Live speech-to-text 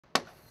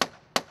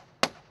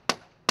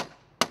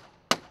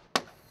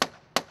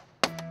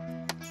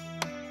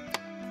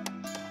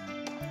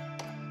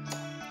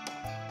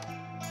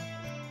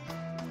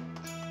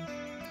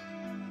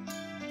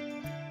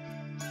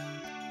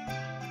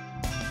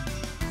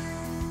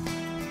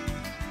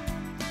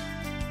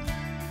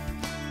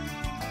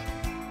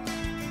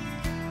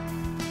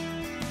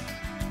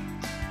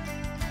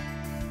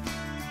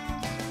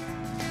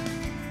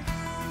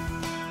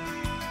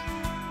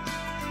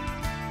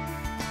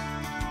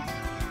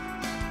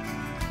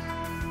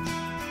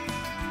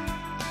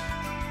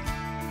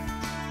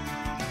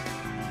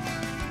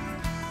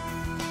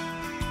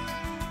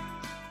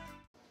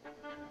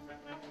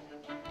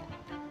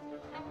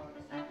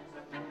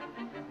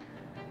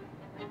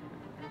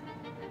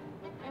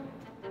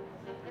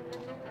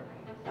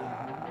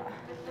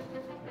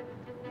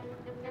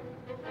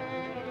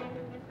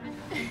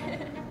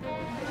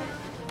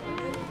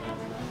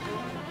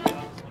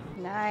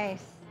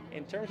Nice.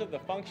 In terms of the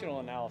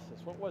functional analysis,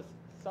 what was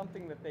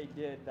something that they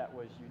did that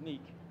was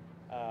unique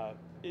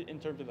in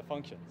terms of the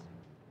functions?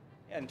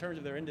 In terms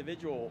of their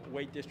individual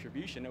weight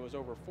distribution, it was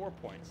over 4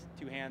 points,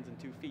 2 hands and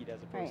 2 feet,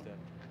 as opposed to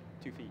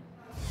 2 feet.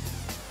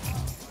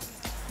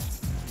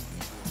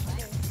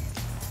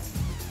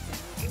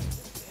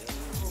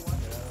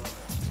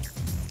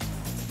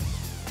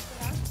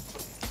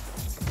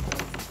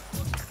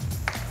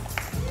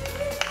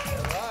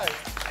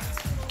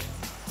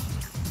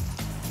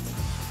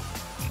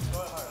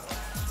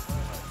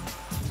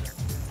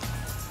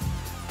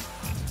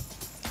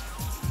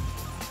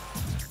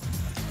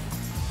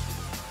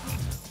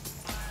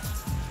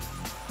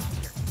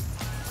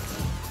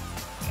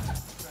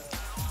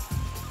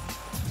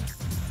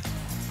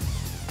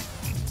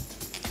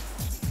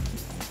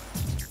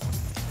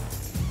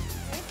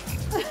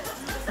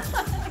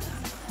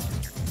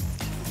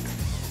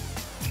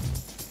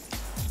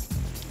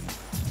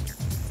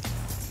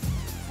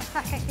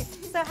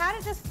 So how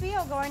did this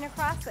feel going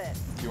across it?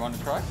 Do you want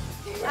to try?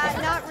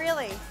 Not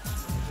really.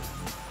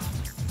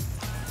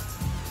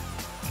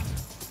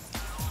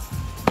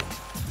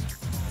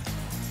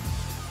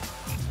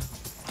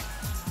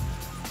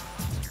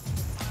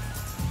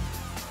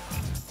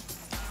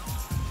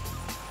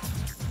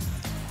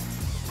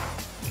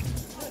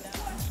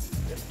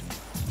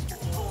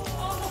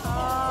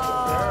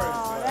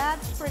 Oh,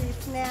 that's pretty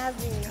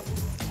snazzy.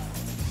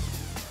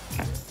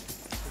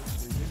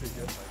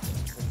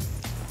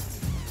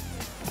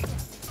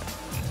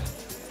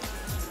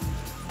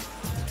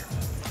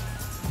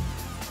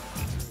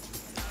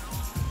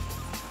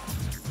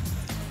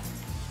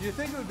 Do you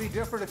think it would be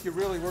different if you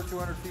really were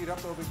 200 feet up,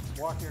 though,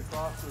 walking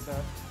across with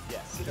that?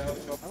 Yes.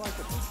 I like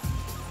it.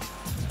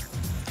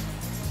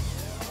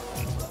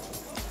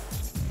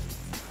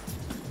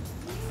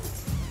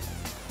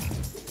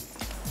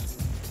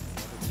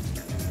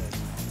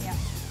 Yeah.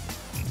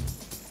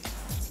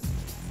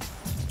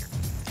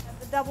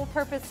 The double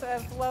purpose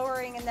of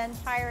lowering and then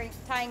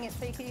tying it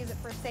so you can use it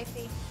for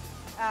safety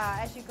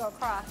as you go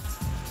across.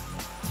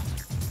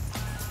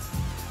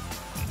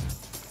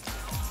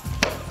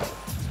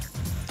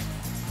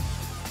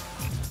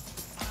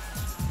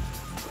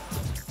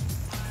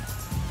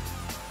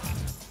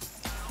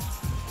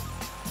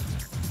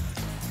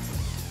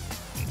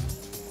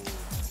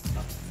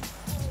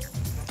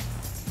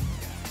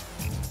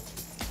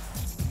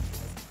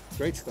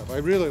 Great stuff. I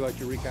really like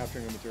your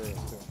recapturing of materials,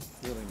 too.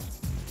 Really nice.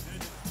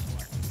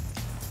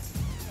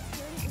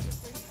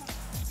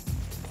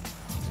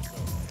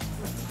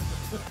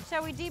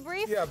 Shall we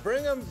debrief? Yeah,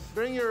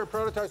 bring your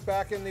prototypes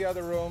back in the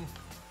other room.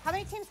 How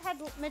many teams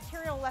had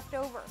material left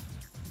over?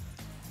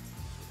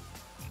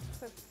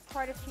 So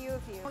quite a few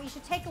of you. What you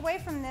should take away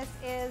from this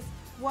is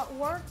what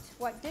worked,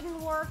 what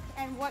didn't work,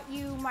 and what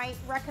you might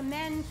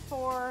recommend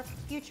for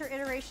future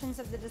iterations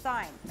of the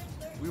design.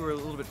 We were a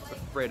little bit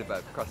afraid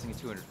about crossing a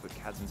 200-foot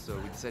chasm, so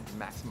we decided to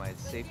maximize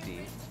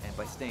safety, and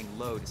by staying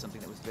low to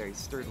something that was very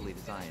sturdily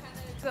designed.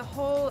 The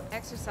whole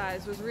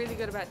exercise was really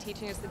good about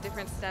teaching us the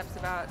different steps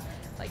about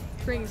like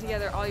bringing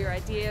together all your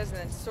ideas and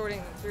then sorting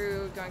them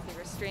through, going through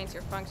restraints,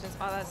 your functions,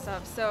 all that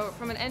stuff. So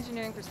from an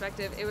engineering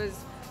perspective, it was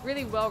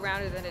really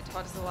well-rounded, and it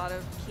taught us a lot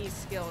of key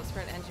skills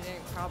for an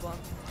engineering problem.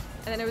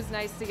 And then it was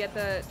nice to get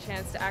the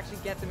chance to actually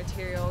get the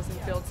materials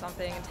and build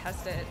something and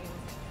test it and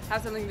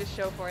have something to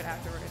show for it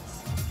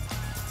afterwards.